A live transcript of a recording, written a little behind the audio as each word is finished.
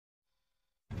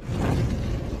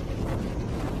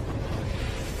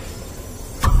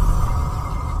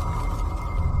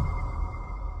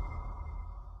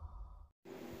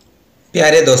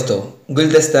प्यारे दोस्तों,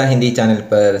 गुलदस्ता हिंदी चैनल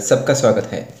पर सबका स्वागत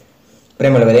है.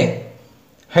 प्रेमलवरे,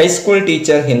 हाई स्कूल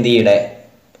टीचर ഹിന്ദിയുടെ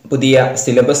പുതിയ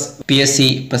സിലബസ് PSC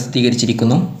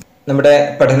പ്രസിദ്ധീകരിച്ചിരിക്കുന്നു. നമ്മുടെ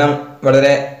പഠനം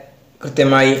വളരെ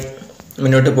കൃത്യമായി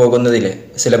മുന്നോട്ട് പോകുന്നതിൽ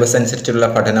സിലബസ് അനുസരിച്ചുള്ള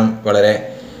പഠനം വളരെ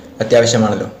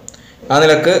അത്യാവശ്യമാണല്ലോ. ആ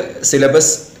നിലക്ക്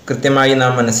സിലബസ് കൃത്യമായി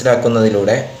നാം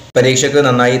മനസ്സിലാക്കുന്നതിലൂടെ പരീക്ഷയ്ക്ക്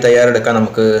നന്നായി തയ്യാറെടുക്കാൻ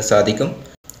നമുക്ക് സാധിക്കും.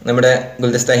 നമ്മുടെ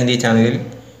ഗുൽദസ്ത ഹിന്ദി ചാനലിൽ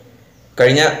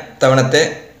കഴിഞ്ഞ തവണത്തെ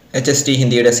HST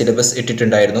ഹിന്ദിയുടെ സിലബസ്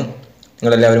ഇട്ടിട്ടുണ്ടായിരുന്നു.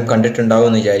 നിങ്ങളെല്ലാവരും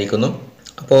കണ്ടിട്ടുണ്ടാവുമെന്ന് വിചാരിക്കുന്നു.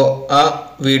 അപ്പോൾ ആ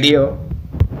വീഡിയോ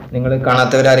നിങ്ങൾ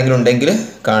കാണാത്തവരാരെങ്കിലും ഉണ്ടെങ്കിൽ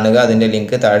കാണുക. അതിൻ്റെ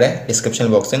ലിങ്ക് താഴെ ഡിസ്ക്രിപ്ഷൻ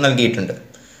ബോക്സിൽ നൽകിയിട്ടുണ്ട്.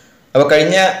 അപ്പോൾ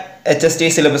കഴിഞ്ഞ HST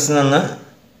സിലബസിൽ നിന്ന്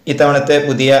ഇത്തവണത്തെ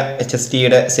പുതിയ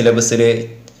HSTയുടെ സിലബസിൽ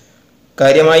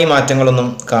കാര്യമായി മാറ്റങ്ങളൊന്നും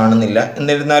കാണുന്നില്ല.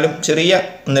 എന്നിരുന്നാലും ചെറിയ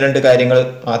 1-2 കാര്യങ്ങൾ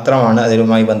മാത്രമാണ്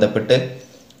അതിലുമായി ബന്ധപ്പെട്ട്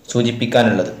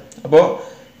സൂചിപ്പിക്കാനുള്ളത്. അപ്പോൾ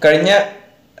കഴിഞ്ഞ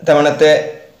തവണത്തെ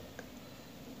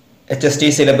HST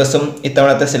സിലബസും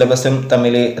ഇത്തവണത്തെ സിലബസും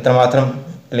തമ്മിൽ എത്രമാത്രം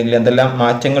അല്ലെങ്കിൽ എന്തെല്ലാം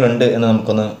മാറ്റങ്ങളുണ്ട് എന്ന്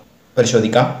നമുക്കൊന്ന്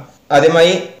പരിശോധിക്കാം.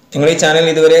 ആദ്യമായി നിങ്ങൾ ഈ ചാനൽ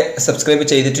ഇതുവരെ സബ്സ്ക്രൈബ്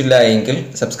ചെയ്തിട്ടില്ല എങ്കിൽ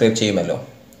സബ്സ്ക്രൈബ് ചെയ്യുമല്ലോ.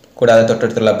 കൂടാതെ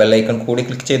തൊട്ടടുത്തുള്ള ബെൽ ഐക്കൺ കൂടി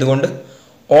ക്ലിക്ക് ചെയ്തുകൊണ്ട്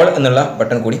ഓൾ എന്നുള്ള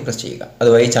ബട്ടൺ കൂടി പ്രസ് ചെയ്യുക.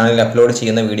 അതുവഴി ചാനലിൽ അപ്ലോഡ്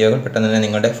ചെയ്യുന്ന വീഡിയോകൾ പെട്ടെന്ന് തന്നെ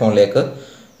നിങ്ങളുടെ ഫോണിലേക്ക്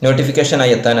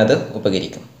നോട്ടിഫിക്കേഷനായി എത്താൻ അത്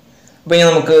ഉപകരിക്കും. അപ്പോൾ ഇനി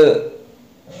നമുക്ക്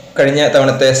കഴിഞ്ഞ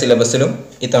തവണത്തെ സിലബസിലും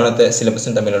ഇത്തവണത്തെ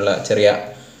സിലബസും തമ്മിലുള്ള ചെറിയ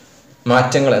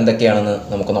മാറ്റങ്ങൾ എന്തൊക്കെയാണെന്ന്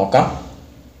നമുക്ക് നോക്കാം.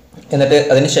 എന്നിട്ട്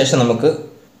അതിനുശേഷം നമുക്ക്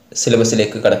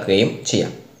സിലബസിലേക്ക് കടക്കുകയും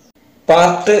ചെയ്യാം.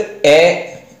 പാർട്ട് A,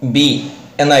 B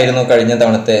എന്നായിരുന്നു കഴിഞ്ഞ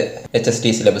തവണത്തെ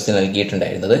HST സിലബസിൽ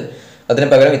നൽകിയിട്ടുണ്ടായിരുന്നത്. അതിന്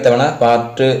പകരം ഇത്തവണ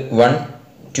പാർട്ട് 1,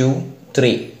 2,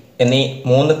 3 എന്നീ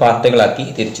 3 പാർട്ടുകളാക്കി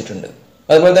തിരിച്ചിട്ടുണ്ട്.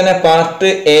 അതുപോലെ തന്നെ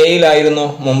പാർട്ട് Aയിലായിരുന്നു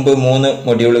മുമ്പ് 3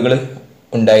 മൊഡ്യൂളുകൾ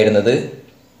ഉണ്ടായിരുന്നത്.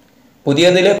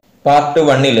 പുതിയതിൽ പാർട്ട്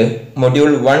 1ൽ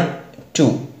മൊഡ്യൂൾ 1, 2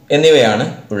 എന്നിവയാണ്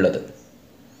ഉള്ളത്.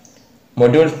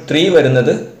 മൊഡ്യൂൾ 3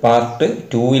 വരുന്നത് പാർട്ട്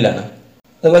 2ലാണ്.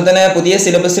 അതുപോലെ തന്നെ പുതിയ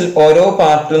സിലബസിൽ ഓരോ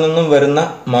പാർട്ടിൽ നിന്നും വരുന്ന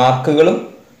മാർക്കുകളും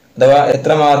അഥവാ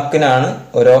എത്ര മാർക്കിനാണ്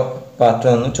ഓരോ പാർട്ടിൽ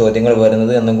നിന്നും ചോദ്യങ്ങൾ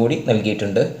വരുന്നത് എന്നും കൂടി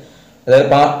നൽകിയിട്ടുണ്ട്. അതായത്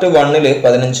പാർട്ട് 1ൽ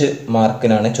 15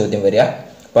 മാർക്കിനാണ് ചോദ്യം വരിക.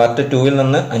 പാർട്ട് 2ൽ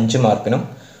നിന്ന് 5 മാർക്കിനും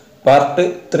പാർട്ട്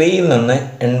 3ൽ നിന്ന്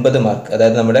 80 മാർക്ക്,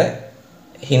 അതായത് നമ്മുടെ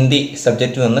ഹിന്ദി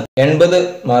സബ്ജക്റ്റിൽ നിന്ന് 80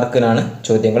 മാർക്കിനാണ്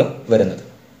ചോദ്യങ്ങൾ വരുന്നത്.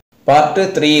 പാർട്ട്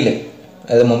 3ൽ,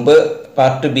 അതായത് മുമ്പ്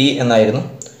പാർട്ട് B എന്നായിരുന്നു,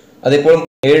 അതിപ്പോൾ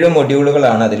 7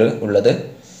 മൊഡ്യൂളുകളാണ് അതിൽ ഉള്ളത്.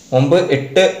 മുമ്പ്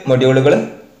 8 മൊഡ്യൂളുകൾ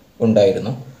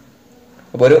ഉണ്ടായിരുന്നു.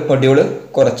 അപ്പോൾ ഒരു മൊഡ്യൂള്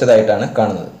കുറച്ചതായിട്ടാണ്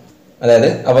കാണുന്നത്. അതായത്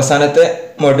അവസാനത്തെ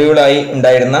മൊഡ്യൂളായി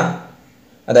ഉണ്ടായിരുന്ന,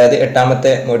 അതായത്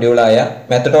 8ാമത്തെ മൊഡ്യൂളായ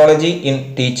മെത്തഡോളജി ഇൻ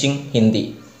ടീച്ചിങ് ഹിന്ദി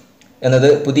എന്നത്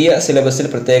പുതിയ സിലബസിൽ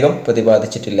പ്രത്യേകം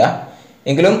പ്രതിപാദിച്ചിട്ടില്ല.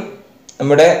 എങ്കിലും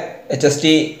നമ്മുടെ HST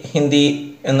ഹിന്ദി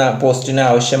എന്ന പോസ്റ്റിന്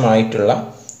ആവശ്യമായിട്ടുള്ള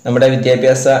നമ്മുടെ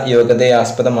വിദ്യാഭ്യാസ യോഗ്യതയെ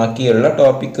ആസ്പദമാക്കിയുള്ള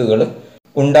ടോപ്പിക്കുകൾ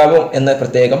ഉണ്ടാവും എന്ന്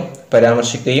പ്രത്യേകം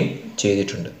പരാമർശിക്കുകയും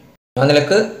ചെയ്തിട്ടുണ്ട്. ആ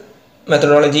നിലക്ക്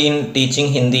മെത്തഡോളജി ഇൻ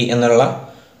ടീച്ചിങ് ഹിന്ദി എന്നുള്ള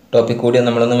ടോപ്പിക് കൂടി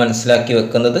നമ്മളൊന്ന് മനസ്സിലാക്കി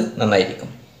വെക്കുന്നത് നന്നായിരിക്കും.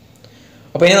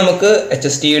 അപ്പോൾ ഇനി നമുക്ക്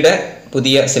HSTയുടെ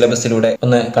പുതിയ സിലബസിലൂടെ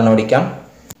ഒന്ന് കണ്ണോടിക്കാം.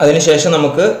 അതിനുശേഷം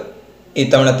നമുക്ക്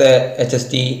ഇത്തവണത്തെ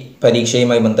HST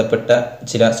പരീക്ഷയുമായി ബന്ധപ്പെട്ട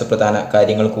ചില സുപ്രധാന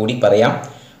കാര്യങ്ങൾ കൂടി പറയാം.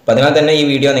 അപ്പോൾ അതിനാൽ തന്നെ ഈ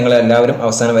വീഡിയോ നിങ്ങളെല്ലാവരും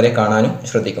അവസാനം വരെ കാണാനും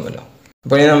ശ്രദ്ധിക്കുമല്ലോ.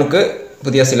 അപ്പോൾ ഇനി നമുക്ക്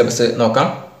പുതിയ സിലബസ് നോക്കാം.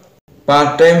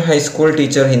 Part time high school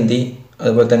teacher Hindi,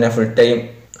 അതുപോലെ തന്നെ full time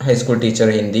high school teacher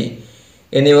Hindi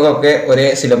എന്നിവയൊക്കെ ഒരേ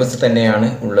സിലബസ് തന്നെയാണ്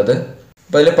ഉള്ളത്.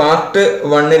 അപ്പോൾ അതിൽ പാർട്ട്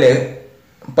 1ൽ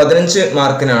 15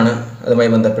 മാർക്കിനാണ്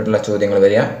അതുമായി ബന്ധപ്പെട്ടുള്ള ചോദ്യങ്ങൾ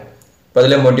വരിക. അപ്പോൾ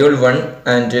അതിൽ മൊഡ്യൂൾ 1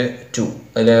 ആൻഡ് 2,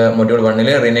 അതിൽ മൊഡ്യൂൾ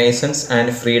 1ൽ റിനൈസൻസ്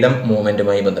ആൻഡ് ഫ്രീഡം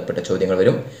മൂവ്മെൻറ്റുമായി ബന്ധപ്പെട്ട ചോദ്യങ്ങൾ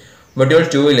വരും. Module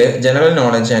 2ൽ general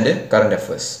knowledge and current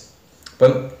affairs.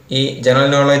 അപ്പം ഈ ജനറൽ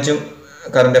നോളജും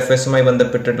കറണ്ട് അഫയേഴ്സുമായി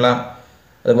ബന്ധപ്പെട്ടിട്ടുള്ള,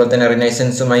 അതുപോലെ തന്നെ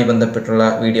റിനൈസൻസുമായി ബന്ധപ്പെട്ടുള്ള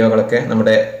വീഡിയോകളൊക്കെ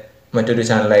നമ്മുടെ മറ്റൊരു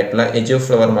ചാനലായിട്ടുള്ള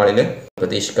ഫ്ലവർ മാളിൽ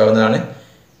പ്രതീക്ഷിക്കാവുന്നതാണ്.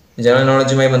 ജനറൽ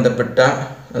നോളജുമായി ബന്ധപ്പെട്ട,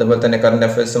 അതുപോലെ തന്നെ കറണ്ട്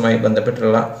അഫയേഴ്സുമായി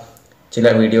ബന്ധപ്പെട്ടുള്ള ചില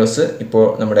വീഡിയോസ് ഇപ്പോൾ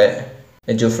നമ്മുടെ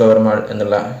ഫ്ലവർ മാൾ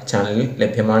എന്നുള്ള ചാനലിൽ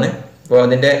ലഭ്യമാണ്. അപ്പോൾ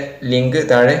അതിൻ്റെ ലിങ്ക്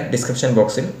താഴെ ഡിസ്ക്രിപ്ഷൻ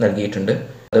ബോക്സിൽ നൽകിയിട്ടുണ്ട്.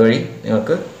 അതുവഴി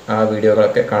നിങ്ങൾക്ക് ആ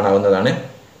വീഡിയോകളൊക്കെ കാണാവുന്നതാണ്.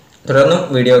 തുടർന്നും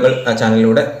വീഡിയോകൾ ആ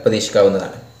ചാനലിലൂടെ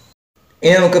പ്രതീക്ഷിക്കാവുന്നതാണ്.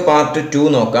 ഇനി നമുക്ക് പാർട്ട് 2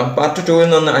 നോക്കാം. പാർട്ട് 2ൽ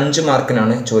നിന്ന് 5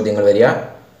 മാർക്കിനാണ് ചോദ്യങ്ങൾ വരിക.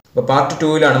 അപ്പോൾ പാർട്ട്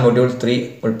 2ലാണ് മൊഡ്യൂൾ 3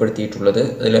 ഉൾപ്പെടുത്തിയിട്ടുള്ളത്.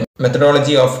 അതിൽ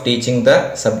methodology of teaching the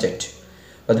subject,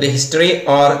 അതിൽ history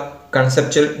or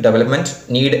conceptual development,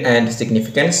 need and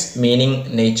significance, meaning,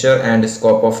 nature and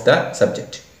scope of the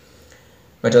subject.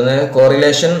 മറ്റൊന്ന്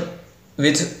correlation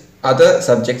with other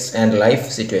subjects and life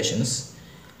situations,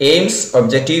 AIIMS,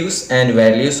 objectives and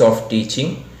values of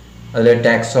teaching, അതിൽ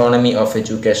taxonomy of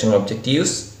educational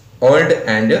objectives, old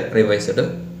and revised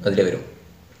അതിൽ വരും.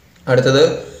 അടുത്തത്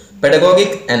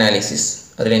pedagogic analysis,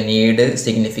 അതിലെ need,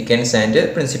 significance and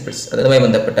principles, അതുമായി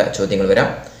ബന്ധപ്പെട്ട ചോദ്യങ്ങൾ വരാം.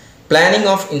 Planning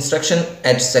of instruction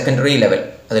at secondary level,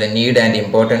 അതിലെ need and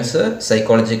importance,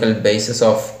 psychological basis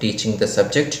of teaching the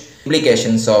subject,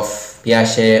 implications of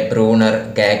പിയാഷെ, Bruner,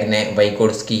 Gagne,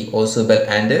 Vygotsky, ഓസുബൽ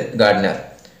and Gardner.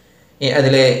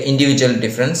 അതിലെ individual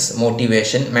difference,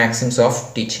 motivation, maxims of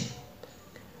teaching.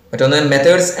 മറ്റൊന്ന്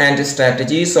methods and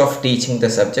strategies of teaching the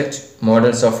subject,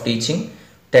 models of teaching,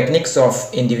 techniques of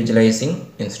ഇൻഡിവിജ്വലൈസിംഗ്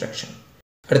instruction.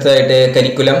 അടുത്തതായിട്ട്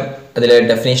curriculum, അതിലെ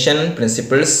definition,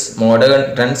 principles, modern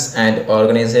trends and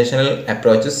organisational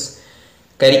approaches,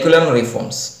 curriculum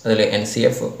reforms, അതിൽ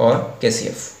NCF or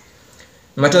KCF.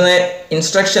 മറ്റൊന്ന്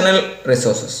instructional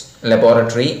resources,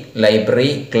 laboratory, library,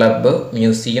 club,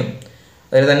 museum.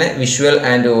 അതിൽ തന്നെ visual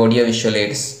and audio visual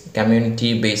AIDS, community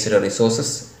based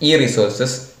resources. ഈ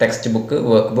resources text book,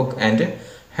 work book and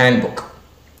hand book.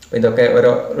 ഇതൊക്കെ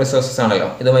ഓരോ resources ആണല്ലോ,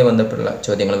 ഇതുമായി ബന്ധപ്പെട്ടുള്ള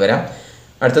ചോദ്യങ്ങൾ വരാം.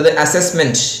 അടുത്തത്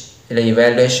assessment,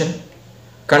 evaluation,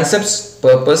 concepts,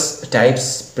 purpose,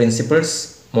 types, principles,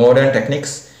 modern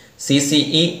techniques,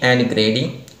 CCE and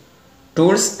grading,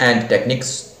 tools and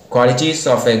techniques, qualities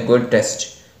of a good test,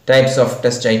 types of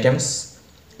test items,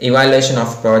 evaluation of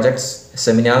projects,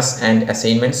 seminars and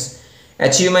assignments,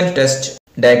 achievement test,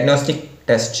 diagnostic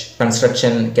test,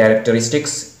 construction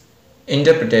characteristics,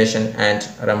 interpretation and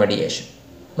remediation.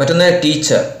 മറ്റൊന്ന്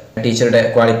ടീച്ചറുടെ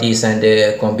qualities and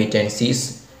competencies,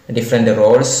 different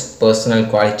Rolls, personal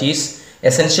qualities,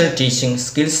 essential teaching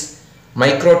skills,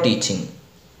 micro teaching,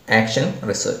 action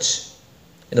research.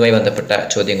 ഇതുമായി ബന്ധപ്പെട്ട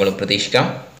ചോദ്യങ്ങളും പ്രതീക്ഷിക്കാം.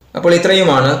 അപ്പോൾ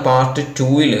ഇത്രയുമാണ് part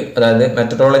 2-ൽ, അതായത്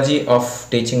methodology of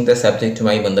teaching the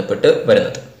സബ്ജക്റ്റുമായി ബന്ധപ്പെട്ട്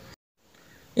വരുന്നത്.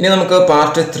 ഇനി നമുക്ക്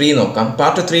പാർട്ട് 3 നോക്കാം.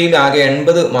 പാർട്ട് 3-ൽ ആകെ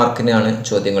 80 മാർക്കിനാണ്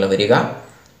ചോദ്യങ്ങൾ വരിക.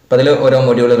 അപ്പോൾ അതിൽ ഓരോ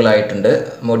മൊഡ്യൂളുകളായിട്ടുണ്ട്.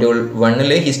 Module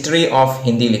 1-ൽ history of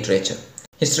Hindi literature.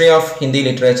 History of Hindi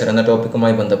literature എന്ന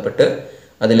ടോപ്പിക്കുമായി ബന്ധപ്പെട്ട്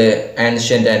അതിൽ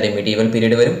ആൻഷ്യൻ്റ് ആൻഡ് മിഡീവൽ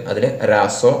പീരീഡ് വരും. അതിൽ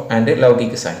രാസോ ആൻഡ്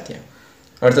ലൗകിക സാഹിത്യം.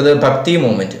 അടുത്തത് ഭക്തി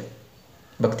മൂവ്മെൻറ്റ്,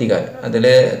 ഭക്തികാൽ. അതിൽ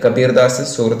കബീർദാസ്,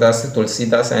 സൂർദാസ്,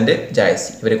 തുളസിദാസ് ആൻഡ്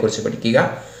ജായസി, ഇവരെക്കുറിച്ച് പഠിക്കുക.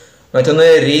 മറ്റൊന്ന്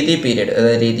രീതി പീരീഡ്,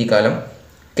 അതായത് രീതികാലം,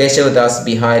 കേശവദാസ്,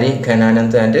 ബിഹാരി,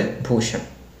 ഘനാനന്ദ് ആൻഡ് ഭൂഷൺ.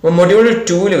 അപ്പോൾ മൊഡ്യൂൾ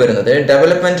 2-ൽ വരുന്നത്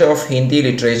development of Hindi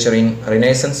literature in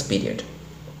renaissance period.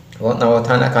 അപ്പോൾ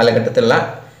നവോത്ഥാന കാലഘട്ടത്തിലുള്ള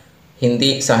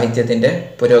ഹിന്ദി സാഹിത്യത്തിൻ്റെ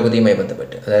പുരോഗതിയുമായി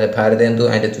ബന്ധപ്പെട്ട്, അതായത് Bharatendu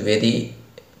and Dwivedi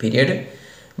period,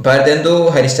 Bharatendu,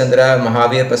 Harishchandra,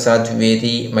 Mahavir Prasad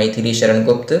Dwivedi, Maithili Sharan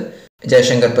Gupt,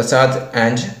 Jaishankar Prasad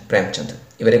and Premchand,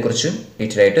 ഇവരെക്കുറിച്ച്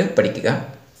ഡീറ്റെയിൽ ആയിട്ട് പഠിക്കുക.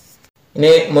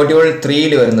 ഇനി മൊഡ്യൂൾ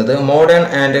 3-ൽ വരുന്നത് modern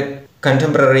and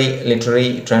contemporary literary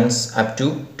trends up to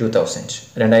 2000,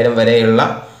 2000 വരെയുള്ള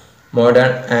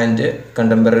മോഡേൺ ആൻഡ്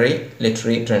കണ്ടംപററി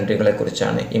ലിറ്റററി ട്രെൻഡുകളെ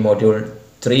കുറിച്ചാണ് ഈ മൊഡ്യൂൾ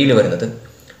 3-ൽ വരുന്നത്.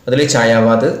 അതിൽ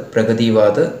ഛായാവാദ്,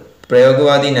 പ്രഗതിവാദ്,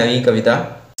 പ്രയോഗവാദി നവീ കവിത,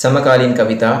 സമകാലീൻ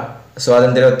കവിത,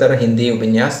 സ്വാതന്ത്ര്യോത്തർ ഹിന്ദി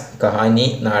ഉപന്യാസ്, കഹാനി,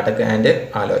 നാടക ആൻഡ്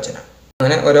ആലോചന.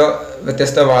 അങ്ങനെ ഓരോ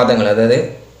വ്യത്യസ്ത വാദങ്ങൾ, അതായത്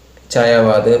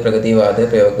ഛായാവാദ്, പ്രഗതിവാദ്,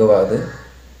 പ്രയോഗവാദ്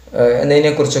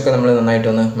എന്നതിനെക്കുറിച്ചൊക്കെ നമ്മൾ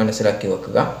നന്നായിട്ടൊന്ന് മനസ്സിലാക്കി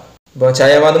വെക്കുക. അപ്പോൾ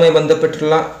ഛായാവാദുമായി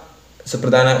ബന്ധപ്പെട്ടുള്ള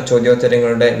സുപ്രധാന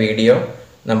ചോദ്യോത്തരങ്ങളുടെ വീഡിയോ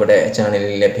നമ്മുടെ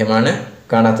ചാനലിൽ ലഭ്യമാണ്.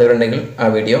 കാണാത്തവരുണ്ടെങ്കിൽ ആ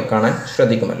വീഡിയോ കാണാൻ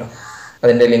ശ്രദ്ധിക്കുമല്ലോ.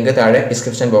 അതിൻ്റെ ലിങ്ക് താഴെ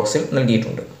ഡിസ്ക്രിപ്ഷൻ ബോക്സിൽ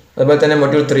നൽകിയിട്ടുണ്ട്. അതുപോലെ തന്നെ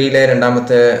മൊഡ്യൂൾ 3-ലെ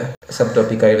രണ്ടാമത്തെ സബ്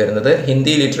ടോപ്പിക്കായി വരുന്നത്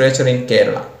Hindi literature in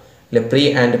Kerala, pre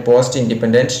and post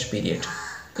independent period.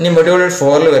 ഇനി മൊഡ്യൂൾ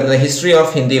 4-ൽ വരുന്നത് ഹിസ്റ്ററി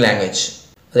ഓഫ് ഹിന്ദി ലാംഗ്വേജ്.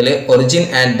 അതിൽ origin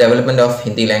and development of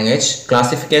Hindi language,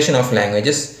 classification of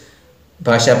languages,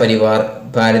 ഭാഷാ പരിവാർ,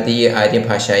 ഭാരതീയ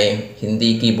ആര്യഭാഷയെ,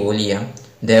 ഹിന്ദി കി ബോലിയ,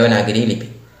 ദേവനാഗരി ലിപി,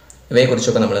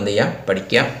 ഇവയെക്കുറിച്ചൊക്കെ നമ്മൾ എന്ത് ചെയ്യുക,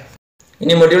 പഠിക്കുക.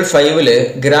 ഇനി മൊഡ്യൂൾ 5-ൽ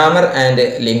ഗ്രാമർ ആൻഡ്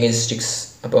ലിംഗ്വിസ്റ്റിക്സ്.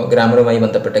 അപ്പോൾ ഗ്രാമറുമായി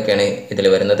ബന്ധപ്പെട്ടൊക്കെയാണ് ഇതിൽ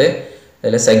വരുന്നത്.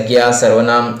 അതിൽ സംഖ്യ,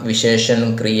 സർവനാം, വിശേഷൻ,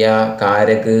 ക്രിയ,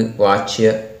 കാരക്,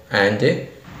 വാച്യ ആൻഡ്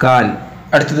കാൽ.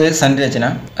 അടുത്തത് സംരചന.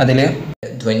 അതിൽ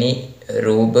ധ്വനി,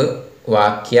 രൂപ്,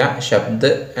 വാക്യ,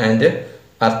 ശബ്ദ് ആൻഡ്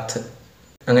അർത്ഥ്.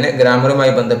 അങ്ങനെ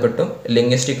ഗ്രാമറുമായി ബന്ധപ്പെട്ടും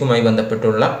ലിംഗ്വിസ്റ്റിക്കുമായി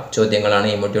ബന്ധപ്പെട്ടുള്ള ചോദ്യങ്ങളാണ്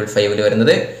ഈ മൊഡ്യൂൾ 5-ൽ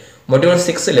വരുന്നത്. Module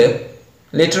 6-ൽ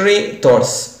literary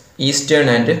thoughts, eastern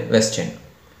and western.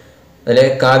 അതിൽ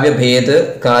കാവ്യഭേദ്,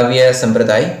 കാവ്യ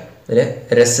സമ്പ്രദായ്, അതിൽ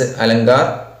രസ്, അലങ്കാർ,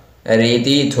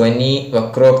 രീതി, ധ്വനി,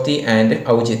 വക്രോക്തി ആൻഡ്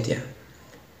ഔചിത്യ.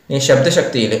 ഈ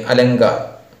ശബ്ദശക്തിയിൽ അലങ്കാർ,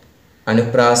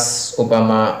 അനുപ്രാസ്,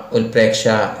 ഉപമ, ഉൽപ്രേക്ഷ,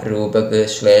 രൂപക്,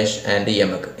 ശ്ലേഷ് ആൻഡ്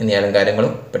യമക് എന്നീ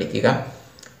അലങ്കാരങ്ങളും പഠിക്കുക.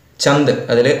 ചന്ദ്,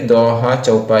 അതിൽ ദോഹ,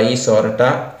 ചൗപ്പായി, സോറട്ട,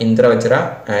 ഇന്ദ്രവജ്ര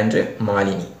ആൻഡ്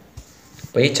മാലിനി.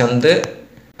 അപ്പോൾ ഈ ചന്ദ്,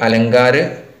 അലങ്കാർ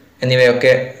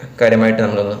എന്നിവയൊക്കെ കാര്യമായിട്ട്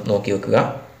നമ്മളൊന്ന് നോക്കി വെക്കുക.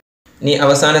 ഇനി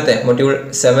അവസാനത്തെ മൊഡ്യൂൾ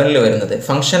 7-ൽ വരുന്നത്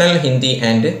ഫങ്ഷണൽ ഹിന്ദി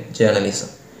ആൻഡ് ജേർണലിസം.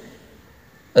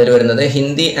 അതിൽ വരുന്നത്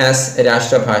ഹിന്ദി ആസ്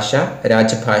രാഷ്ട്രഭാഷ,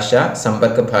 രാജ്ഭാഷ,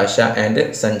 സമ്പർക്ക് ഭാഷ ആൻഡ്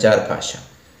സഞ്ചാർ ഭാഷ.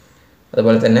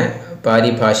 അതുപോലെ തന്നെ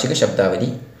പാരിഭാഷിക ശബ്ദാവലി,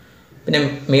 പിന്നെ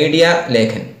മീഡിയ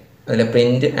ലേഖൻ, അതിൽ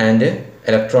പ്രിൻ്റ് ആൻഡ്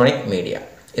ഇലക്ട്രോണിക് മീഡിയ,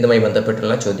 ഇതുമായി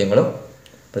ബന്ധപ്പെട്ടുള്ള ചോദ്യങ്ങളും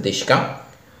പ്രതീക്ഷിക്കാം.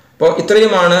 അപ്പോൾ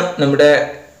ഇത്രയുമാണ് നമ്മുടെ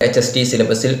HST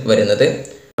സിലബസിൽ വരുന്നത്.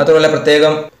 മാത്രമല്ല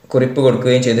പ്രത്യേകം കുറിപ്പ്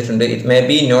കൊടുക്കുകയും ചെയ്തിട്ടുണ്ട്. It may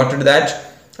be noted that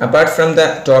apart from the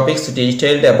topics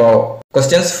detailed above,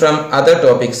 questions from other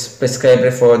topics prescribed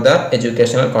for the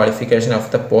educational qualification of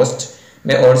the post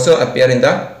may also appear in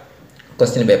the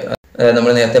question paper.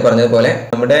 നമ്മൾ നേരത്തെ പറഞ്ഞതുപോലെ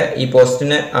നമ്മുടെ ഈ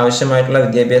പോസ്റ്റിന് ആവശ്യമായിട്ടുള്ള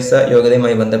വിദ്യാഭ്യാസ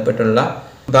യോഗ്യതയുമായി ബന്ധപ്പെട്ടുള്ള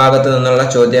ഭാഗത്തു നിന്നുള്ള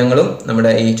ചോദ്യങ്ങളും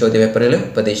നമ്മുടെ ഈ ചോദ്യപേപ്പറിൽ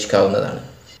പ്രതീക്ഷിക്കാവുന്നതാണ്.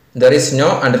 There is no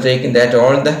undertaking that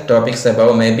all the topics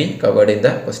above may be covered in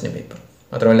the question paper.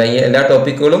 മാത്രമല്ല ഈ എല്ലാ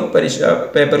ടോപ്പിക്കുകളും പരീക്ഷാ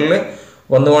പേപ്പറിൽ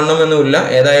വന്നുകൊള്ളണമെന്നുമില്ല.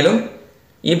 ഏതായാലും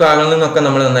ഈ ഭാഗങ്ങളിൽ നിന്നൊക്കെ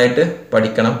നമ്മൾ നന്നായിട്ട്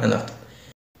പഠിക്കണം എന്നർത്ഥം.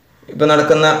 ഇപ്പോൾ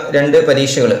നടക്കുന്ന 2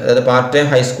 പരീക്ഷകൾ, അതായത് part time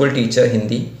high school teacher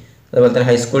Hindi, അതുപോലെ തന്നെ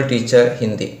ഹൈസ്കൂൾ ടീച്ചർ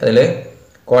ഹിന്ദി, അതിൽ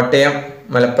കോട്ടയം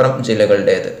മലപ്പുറം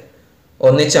ജില്ലകളുടേത്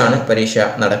ഒന്നിച്ചാണ് പരീക്ഷ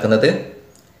നടക്കുന്നത്.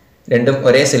 രണ്ടും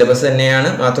ഒരേ സിലബസ് തന്നെയാണ്.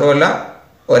 മാത്രമല്ല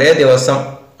ഒരേ ദിവസം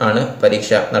ആണ് പരീക്ഷ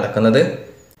നടക്കുന്നത്.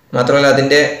 മാത്രമല്ല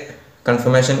അതിൻ്റെ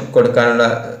കൺഫർമേഷൻ കൊടുക്കാനുള്ള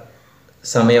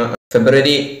സമയം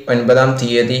ഫെബ്രുവരി 9-ാം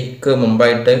തീയതിക്ക്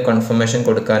മുമ്പായിട്ട് കൺഫർമേഷൻ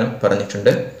കൊടുക്കാനും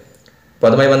പറഞ്ഞിട്ടുണ്ട്. അപ്പോൾ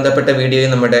അതുമായി ബന്ധപ്പെട്ട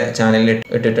വീഡിയോയും നമ്മുടെ ചാനലിൽ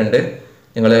ഇട്ടിട്ടുണ്ട്.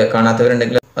 നിങ്ങൾ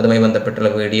കാണാത്തവരുണ്ടെങ്കിൽ അതുമായി ബന്ധപ്പെട്ടുള്ള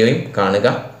വീഡിയോയും കാണുക.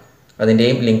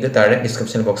 അതിൻ്റെയും ലിങ്ക് താഴെ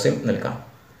ഡിസ്ക്രിപ്ഷൻ ബോക്സിൽ നൽകാം.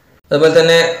 അതുപോലെ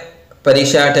തന്നെ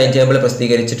പരീക്ഷാ ടൈം ടേബിൾ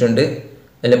പ്രസിദ്ധീകരിച്ചിട്ടുണ്ട്.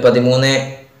 അതിൽ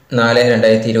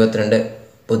 13/4/2022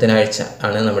 ബുധനാഴ്ച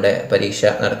ആണ് നമ്മുടെ പരീക്ഷ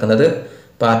നടക്കുന്നത്.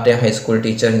 പാർട്ട് ടൈം ഹൈസ്കൂൾ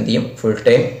ടീച്ചർ ഹിന്ദിയും full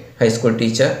time high school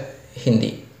teacher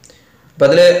Hindi. അപ്പോൾ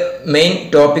അതിൽ മെയിൻ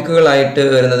ടോപ്പിക്കുകളായിട്ട്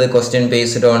വരുന്നത് ക്വസ്റ്റ്യൻ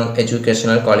ബേസ്ഡ് ഓൺ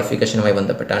എഡ്യൂക്കേഷണൽ ക്വാളിഫിക്കേഷനുമായി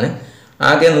ബന്ധപ്പെട്ടാണ്.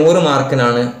 ആകെ 100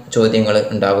 മാർക്കിനാണ് ചോദ്യങ്ങൾ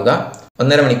ഉണ്ടാവുക.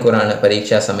 1.5 മണിക്കൂറാണ്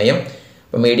പരീക്ഷാ സമയം.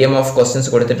 അപ്പോൾ മീഡിയം ഓഫ് ക്വസ്റ്റ്യൻസ്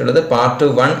കൊടുത്തിട്ടുള്ളത് പാർട്ട്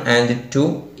 1 ആൻഡ് 2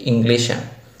 ഇംഗ്ലീഷാണ്.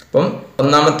 അപ്പം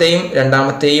 1-ാമത്തെയും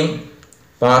 2-ാമത്തെയും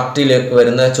പാർട്ടിൽ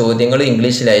വരുന്ന ചോദ്യങ്ങൾ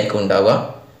ഇംഗ്ലീഷിലായിരിക്കും ഉണ്ടാവുക.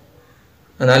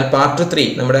 എന്നാൽ പാർട്ട് 3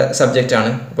 നമ്മുടെ സബ്ജക്റ്റാണ്.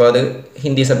 അപ്പോൾ അത്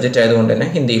ഹിന്ദി സബ്ജക്റ്റ് ആയതുകൊണ്ട് തന്നെ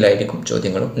ഹിന്ദിയിലായിരിക്കും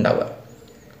ചോദ്യങ്ങളും ഉണ്ടാവുക.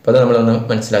 അപ്പോൾ അത് നമ്മളൊന്ന്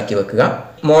മനസ്സിലാക്കി വെക്കുക.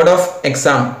 മോഡ് ഓഫ്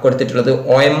എക്സാം കൊടുത്തിട്ടുള്ളത്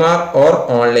OMR ഓർ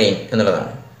ഓൺലൈൻ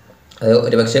എന്നുള്ളതാണ്. അത്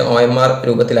ഒരുപക്ഷെ OMR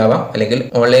രൂപത്തിലാവാം, അല്ലെങ്കിൽ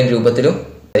ഓൺലൈൻ രൂപത്തിലും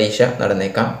പരീക്ഷ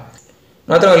നടന്നേക്കാം.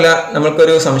 മാത്രമല്ല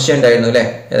നമ്മൾക്കൊരു സംശയം ഉണ്ടായിരുന്നു അല്ലേ,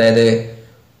 അതായത്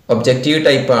ഒബ്ജക്റ്റീവ്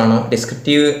ടൈപ്പാണോ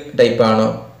ഡിസ്ക്രിപ്റ്റീവ് ടൈപ്പാണോ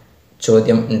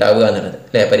ചോദ്യം ഉണ്ടാവുക എന്നുള്ളത്,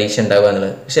 അല്ലേ, പരീക്ഷ ഉണ്ടാവുക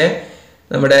എന്നുള്ളത്. പക്ഷേ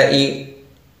നമ്മുടെ ഈ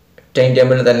ടൈം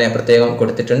ടേബിളിൽ തന്നെ പ്രത്യേകം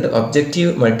കൊടുത്തിട്ടുണ്ട് ഒബ്ജക്റ്റീവ്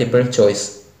മൾട്ടിപ്പിൾ ചോയ്സ്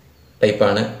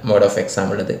ടൈപ്പാണ് മോഡ് ഓഫ് എക്സാം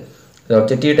ഉള്ളത്. അത്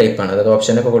ഒബ്ജക്റ്റീവ് ടൈപ്പാണ്. അതായത്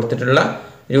ഓപ്ഷനൊക്കെ കൊടുത്തിട്ടുള്ള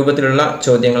രൂപത്തിലുള്ള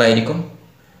ചോദ്യങ്ങളായിരിക്കും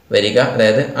വരിക.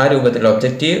 അതായത് ആ രൂപത്തിലുള്ള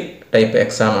ഒബ്ജക്റ്റീവ് ടൈപ്പ്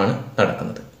എക്സാമാണ്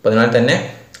നടക്കുന്നത്. അപ്പോൾ അതിനാൽ തന്നെ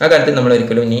ആ കാര്യത്തിൽ നമ്മൾ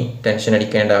ഒരിക്കലും ഇനി ടെൻഷൻ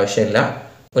അടിക്കേണ്ട ആവശ്യമില്ല,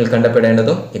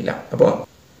 ഉത്കണ്ഠപ്പെടേണ്ടതും ഇല്ല. അപ്പോൾ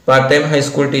part time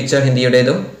high school teacher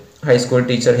ഹിന്ദിയുടേതും high school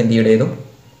teacher ഹിന്ദിയുടേതും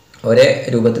ഒരേ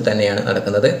രൂപത്തിൽ തന്നെയാണ്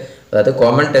നടക്കുന്നത്. അതായത്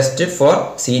common test for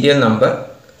serial number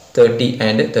 30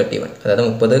 and 31, അതായത്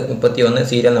 30, 31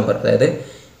 സീരിയൽ നമ്പർ. അതായത്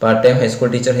part time high school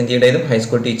teacher ഹിന്ദിയുടേതും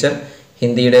high school teacher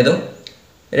ഹിന്ദിയുടേതും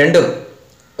രണ്ടും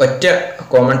ഒറ്റ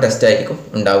കോമൺ ടെസ്റ്റ് ആയിരിക്കും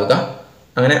ഉണ്ടാവുക.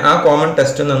 അങ്ങനെ ആ കോമൺ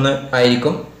ടെസ്റ്റിൽ നിന്ന്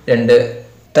ആയിരിക്കും 2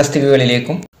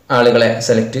 തസ്തികകളിലേക്കും ആളുകളെ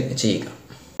സെലക്ട് ചെയ്യുക.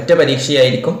 ഒറ്റ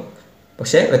പരീക്ഷയായിരിക്കും,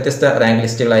 പക്ഷേ വ്യത്യസ്ത റാങ്ക്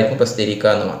ലിസ്റ്റുകളായിരിക്കും പ്രസിദ്ധീകരിക്കുക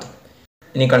എന്ന് മാത്രം.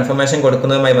 ഇനി കൺഫർമേഷൻ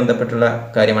കൊടുക്കുന്നതുമായി ബന്ധപ്പെട്ടുള്ള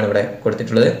കാര്യമാണ് ഇവിടെ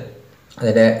കൊടുത്തിട്ടുള്ളത്.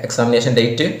 അതിൻ്റെ എക്സാമിനേഷൻ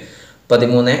ഡേറ്റ്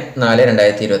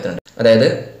 13/4/2022, അതായത്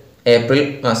ഏപ്രിൽ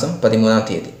മാസം 13-ാം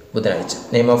തീയതി ബുധനാഴ്ച.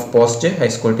 Name of post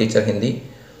high school teacher Hindi.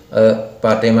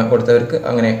 Part time കൊടുത്തവർക്ക്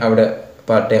അങ്ങനെ അവിടെ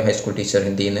part time high school teacher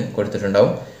Hindi എന്ന്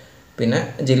കൊടുത്തിട്ടുണ്ടാവും. പിന്നെ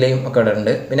ജില്ലയും ഒക്കെ അവിടെ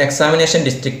ഉണ്ട്. പിന്നെ എക്സാമിനേഷൻ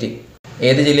ഡിസ്ട്രിക്റ്റ്,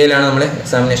 ഏത് ജില്ലയിലാണ് നമ്മൾ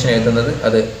എക്സാമിനേഷൻ എഴുതുന്നത്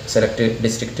അത് സെലക്ട്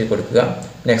ഡിസ്ട്രിക്റ്റ് കൊടുക്കുക.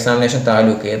 പിന്നെ എക്സാമിനേഷൻ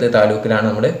താലൂക്ക്, ഏത് താലൂക്കിലാണ്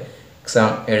നമ്മൾ എക്സാം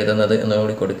എഴുതുന്നത്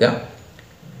എന്നുകൂടി കൊടുക്കുക.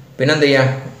 പിന്നെ എന്ത് ചെയ്യുക,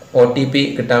 OTP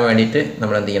കിട്ടാൻ വേണ്ടിയിട്ട്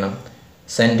നമ്മൾ എന്ത് ചെയ്യണം,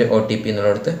 സെൻഡ് OTP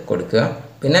എന്നുള്ളടത്ത് കൊടുക്കുക.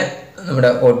 പിന്നെ നമ്മുടെ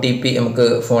OTP നമുക്ക്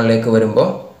ഫോണിലേക്ക് വരുമ്പോൾ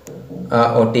ആ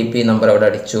OTP നമ്പർ അവിടെ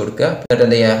അടിച്ചു കൊടുക്കുക. എന്നിട്ട്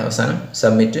എന്ത് ചെയ്യുക, അവസാനം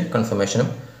സബ്മിറ്റ് കൺഫർമേഷനും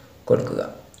കൊടുക്കുക.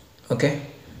 ഓക്കെ,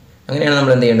 അങ്ങനെയാണ്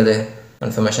നമ്മൾ എന്ത് ചെയ്യേണ്ടത്,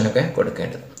 കൺഫർമേഷനൊക്കെ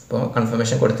കൊടുക്കേണ്ടത്. അപ്പോൾ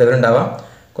കൺഫർമേഷൻ കൊടുത്തവരുണ്ടാവാം,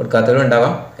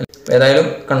 കൊടുക്കാത്തവരുണ്ടാവാം. ഏതായാലും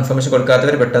കൺഫർമേഷൻ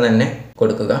കൊടുക്കാത്തവർ പെട്ടെന്ന് തന്നെ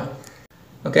കൊടുക്കുക.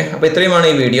 ഓക്കെ, അപ്പോൾ ഇത്രയുമാണ്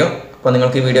ഈ വീഡിയോ. അപ്പോൾ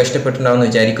നിങ്ങൾക്ക് ഈ വീഡിയോ ഇഷ്ടപ്പെട്ടിട്ടുണ്ടാവുമെന്ന്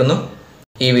വിചാരിക്കുന്നു.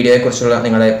 ഈ വീഡിയോയെക്കുറിച്ചുള്ള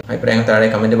നിങ്ങളുടെ അഭിപ്രായങ്ങൾ താഴെ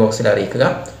കമൻറ്റ് ബോക്സിൽ അറിയിക്കുക.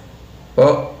 അപ്പോൾ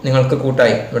നിങ്ങൾക്ക്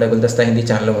കൂട്ടായി ഇവിടെ ഗുൽദസ്ത ഹിന്ദി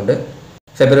ചാനലുമുണ്ട്.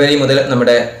 ഫെബ്രുവരി മുതൽ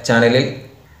നമ്മുടെ ചാനലിൽ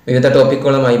വിവിധ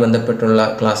ടോപ്പിക്കുകളുമായി ബന്ധപ്പെട്ടുള്ള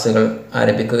ക്ലാസ്സുകൾ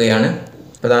ആരംഭിക്കുകയാണ്.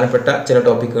 പ്രധാനപ്പെട്ട ചില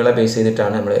ടോപ്പിക്കുകളെ ബേസ്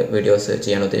ചെയ്തിട്ടാണ് നമ്മൾ വീഡിയോസ്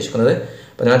ചെയ്യാൻ ഉദ്ദേശിക്കുന്നത്.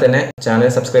 അപ്പോൾ അതിനാൽ തന്നെ ചാനൽ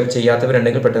സബ്സ്ക്രൈബ്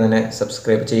ചെയ്യാത്തവരുണ്ടെങ്കിൽ പെട്ടെന്ന് തന്നെ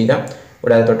സബ്സ്ക്രൈബ് ചെയ്യുക.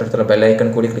 കൂടാതെ തൊട്ടടുത്തുള്ള ബെല്ലൈക്കൺ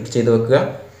കൂടി ക്ലിക്ക് ചെയ്ത് വെക്കുക.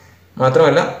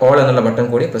 മാത്രമല്ല ഓൾ എന്നുള്ള ബട്ടൺ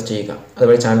കൂടി പ്രസ് ചെയ്യുക.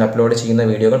 അതുവഴി ചാനൽ അപ്ലോഡ് ചെയ്യുന്ന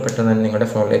വീഡിയോകൾ പെട്ടെന്ന് തന്നെ നിങ്ങളുടെ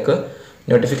ഫോണിലേക്ക്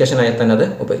നോട്ടിഫിക്കേഷനായി തന്നെ അത്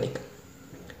ഉപകരിക്കും.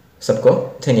 सबको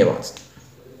धन्यवाद।